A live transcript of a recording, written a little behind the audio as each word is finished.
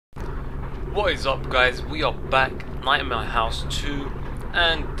What is up, guys? We are back, Nightmare House 2,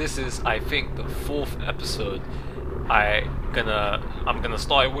 and this is, I think, the 4th episode. I'm gonna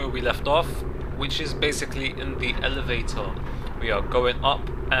start where we left off, which is basically in the elevator. We are going up,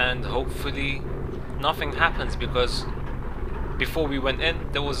 and hopefully nothing happens, because before we went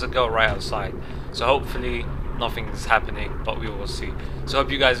in, there was a girl right outside. So hopefully nothing is happening, but we will see. So hope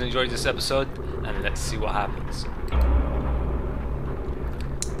you guys enjoyed this episode, and let's see what happens.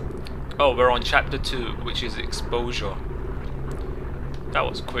 Oh, we're on chapter 2, which is exposure. That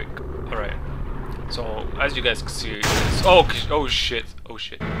was quick. Alright. So, as you guys can see, it's... Oh shit. Oh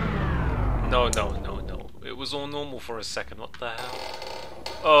shit. No. It was all normal for a second. What the hell?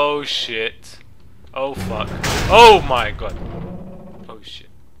 Oh shit. Oh fuck. Oh my god. Oh shit.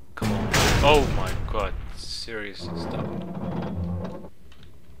 Come on. Oh my god. Seriously, stop.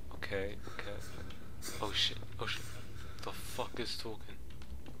 Okay. Oh shit. The fuck is talking?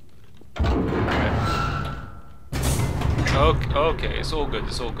 Okay, it's all good,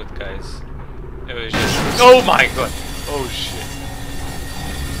 guys. It was just... Oh my god! Oh shit.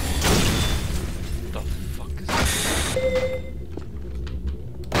 What the fuck is this?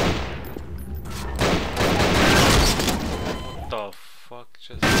 What the fuck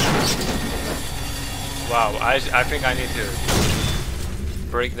just... Wow, I think I need to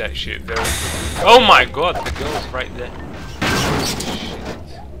break that shit very quickly. Oh my god, the girl's right there. Shit.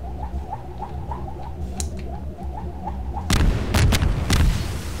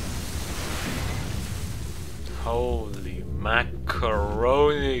 Holy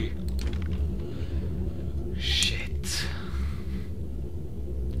macaroni! Shit!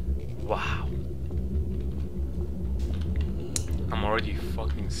 Wow! I'm already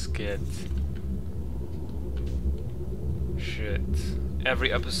fucking scared. Shit!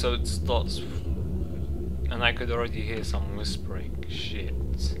 Every episode starts, and I could already hear some whispering.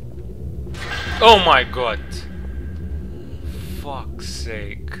 Shit! Oh my god! Fuck's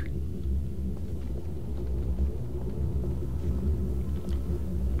sake!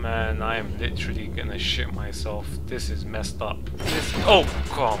 Man, I am literally gonna shit myself. This is messed up. Oh,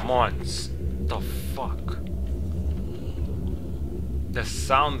 come on. The fuck? The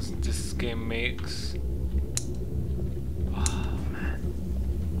sounds this game makes. Oh, man.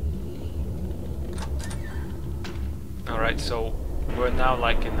 Alright, so we're now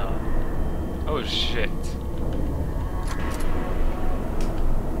like in a... Oh, shit.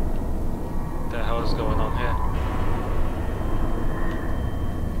 What the hell is going on here?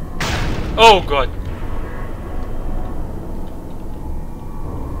 Oh god!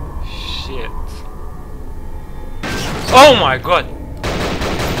 Shit. Oh my god!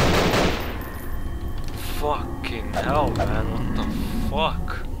 Fucking hell, man. What the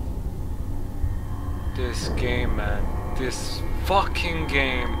fuck? This game, man. This fucking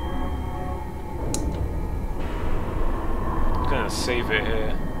game. I'm gonna save it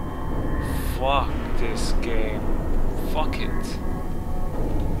here. Fuck this game. Fuck it.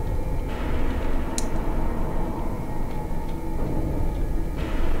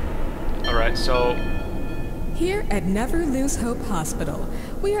 Alright, so... Here at Never Lose Hope Hospital,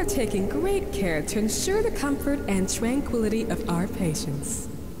 we are taking great care to ensure the comfort and tranquility of our patients.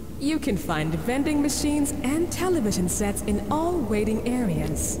 You can find vending machines and television sets in all waiting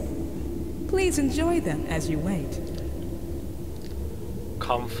areas. Please enjoy them as you wait.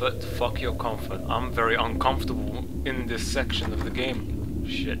 Comfort? Fuck your comfort. I'm very uncomfortable in this section of the game.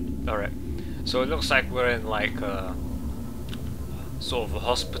 Shit. Alright. So it looks like we're in like a... sort of a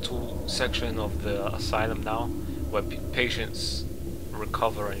hospital section of the asylum now, where patients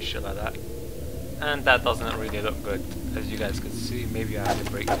recover and shit like that. And that doesn't really look good, as you guys can see. Maybe I have to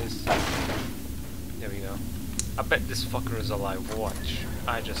break this. There we go. I bet this fucker is alive. Watch.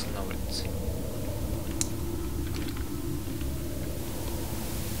 I just know it.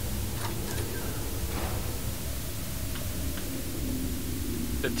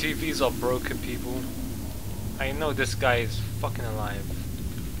 The TVs are broken, people. I know this guy is fucking alive.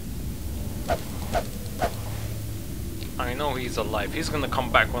 I know he's alive. He's gonna come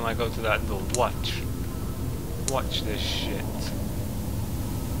back when I go to that door. Watch. Watch this shit.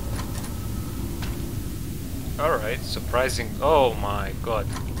 Alright, surprising. Oh my god.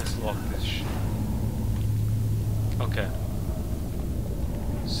 Let's lock this shit. Okay.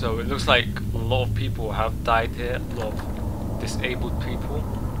 So it looks like a lot of people have died here. A lot of disabled people.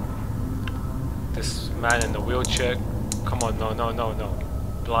 This man in the wheelchair. Come on, no.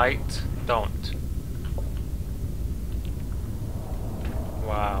 Blight, don't.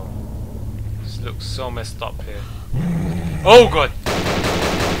 Wow. This looks so messed up here. Oh god!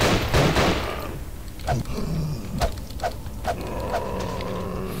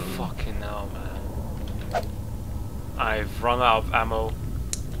 Fucking hell, I've run out of ammo.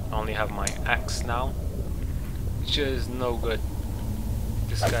 I only have my axe now, which is no good.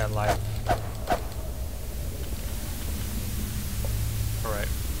 This guy alive. Alright,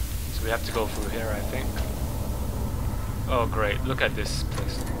 so we have to go through here, I think. Oh great, look at this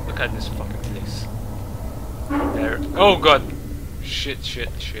place. Look at this fucking place. There. Oh god! Shit, shit,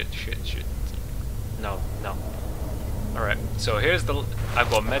 shit, shit, shit. No, no. Alright, so here's the...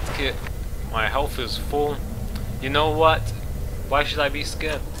 I've got medkit. My health is full. You know what? Why should I be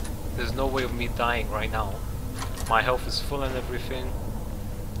scared? There's no way of me dying right now. My health is full and everything.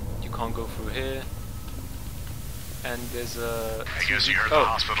 You can't go through here. And there's a... I guess you heard the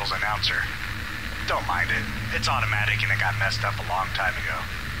hospital's announcer. Don't mind it. It's automatic and it got messed up a long time ago.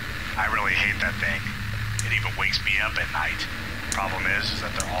 I really hate that thing. It even wakes me up at night. Problem is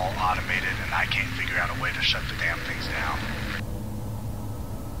that they're all automated and I can't figure out a way to shut the damn things down.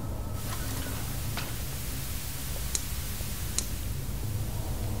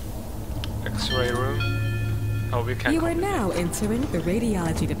 X-ray room. Oh, we can't. You are now entering the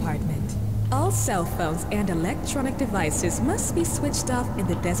radiology department. All cell phones and electronic devices must be switched off in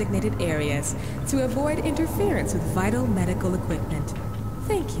the designated areas to avoid interference with vital medical equipment.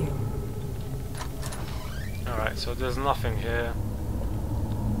 Thank you. Alright, so there's nothing here.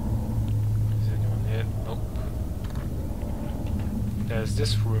 Is anyone here? Nope. There's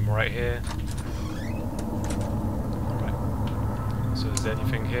this room right here. Alright. So is there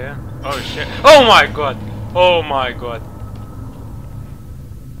anything here? Oh shit. Oh my god! Oh my god!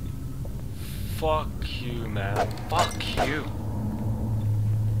 Fuck you, man. Fuck you.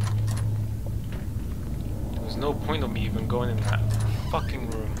 There was no point of me even going in that fucking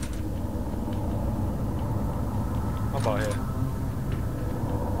room. What about here?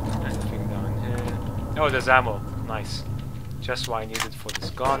 Anything down here? Oh, there's ammo. Nice. Just what I needed for this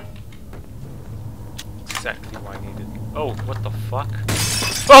gun. Exactly what I needed. Oh, what the fuck?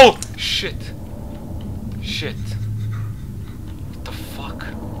 Oh! Shit! Shit. What the fuck?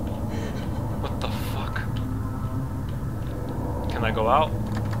 What the fuck? Can I go out?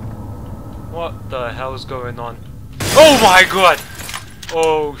 What the hell is going on? Oh my god!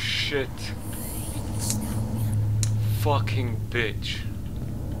 Oh shit. Fucking bitch.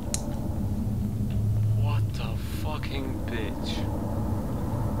 What the fucking bitch.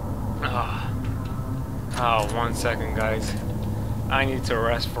 Ah, 1 second guys. I need to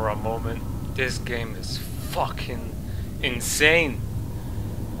rest for a moment. This game is fucking insane.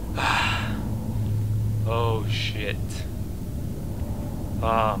 Oh shit.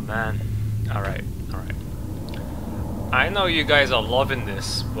 Oh man. Alright, alright. I know you guys are loving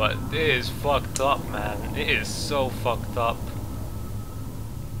this, but it is fucked up, man. It is so fucked up.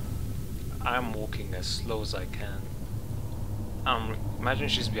 I'm walking as slow as I can. Imagine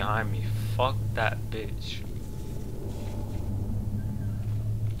she's behind me. Fuck that bitch.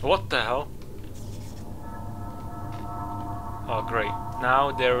 What the hell? Oh great.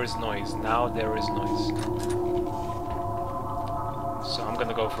 Now there is noise. Now there is noise. So I'm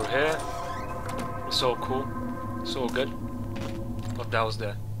gonna go through here. So cool. So good. What the hell's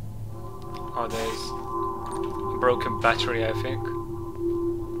there? Oh, there's a broken battery, I think.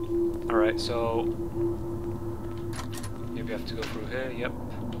 Alright, so maybe I have to go through here. Yep.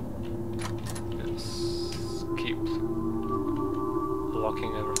 Let's keep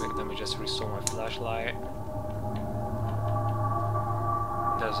locking everything. Let me just restore my flashlight.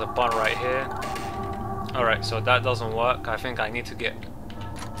 There's a button right here. Alright, so that doesn't work. I think I need to get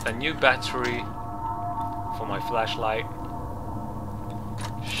a new battery for my flashlight.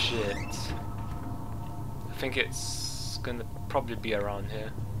 Shit. I think it's gonna probably be around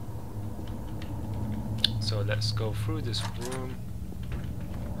here. So let's go through this room.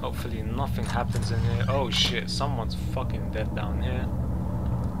 Hopefully nothing happens in here. Oh shit, someone's fucking dead down here.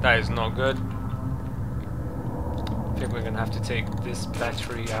 That is not good. I think we're gonna have to take this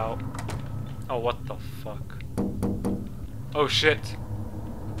battery out. Oh, what the fuck? Oh shit.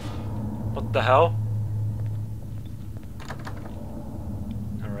 What the hell?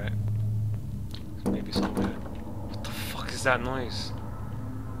 Alright. Maybe somewhere. What the fuck is that noise?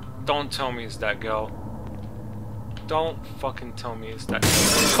 Don't tell me it's that girl. Don't fucking tell me it's that girl.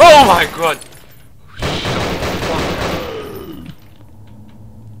 Oh my god!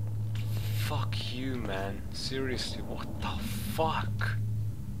 Fuck you, man. Seriously, what the fuck?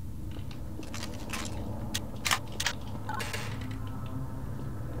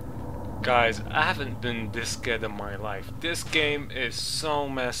 Guys, I haven't been this scared in my life. This game is so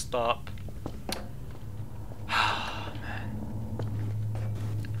messed up. Man.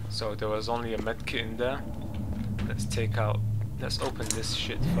 So there was only a medkit in there. Let's open this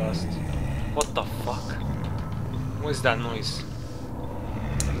shit first. What the fuck? What is that noise?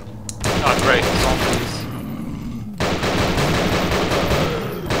 Oh great, zombies.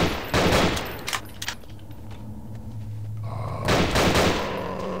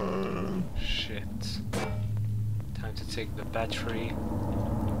 Take the battery.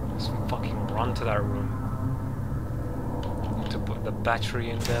 Let's fucking run to that room. Need to put the battery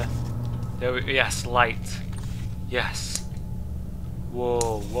in there. There we, yes, light. Yes.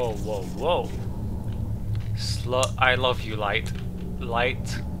 Whoa, whoa, whoa, whoa. I love you, light.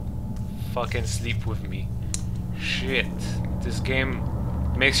 Light. Fucking sleep with me. Shit. This game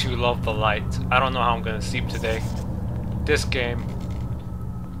makes you love the light. I don't know how I'm gonna sleep today. This game.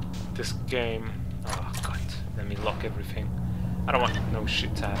 Oh god. Let me lock everything. I don't want no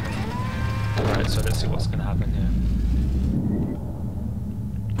shit to happen. Alright, so let's see what's gonna happen here.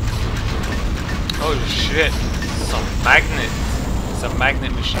 Oh shit! It's a magnet! It's a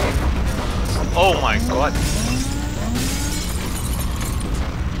magnet machine. Oh my god!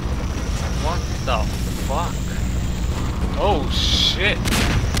 What the fuck? Oh shit!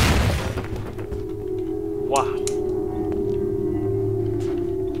 Wow.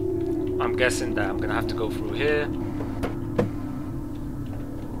 I'm guessing that I'm gonna have to go through here.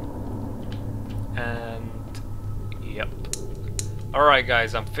 And yep. Alright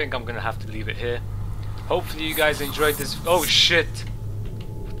guys, I think I'm gonna have to leave it here. Hopefully you guys enjoyed this. Oh shit!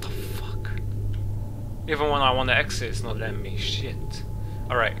 What the fuck? Even when I want to exit, it's not letting me. Shit.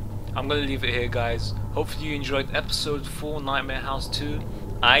 Alright, I'm gonna leave it here guys. Hopefully you enjoyed episode 4, Nightmare House 2.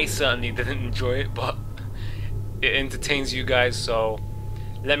 I certainly didn't enjoy it, but it entertains you guys, so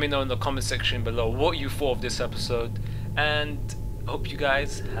let me know in the comment section below what you thought of this episode, and hope you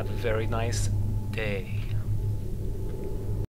guys have a very nice day.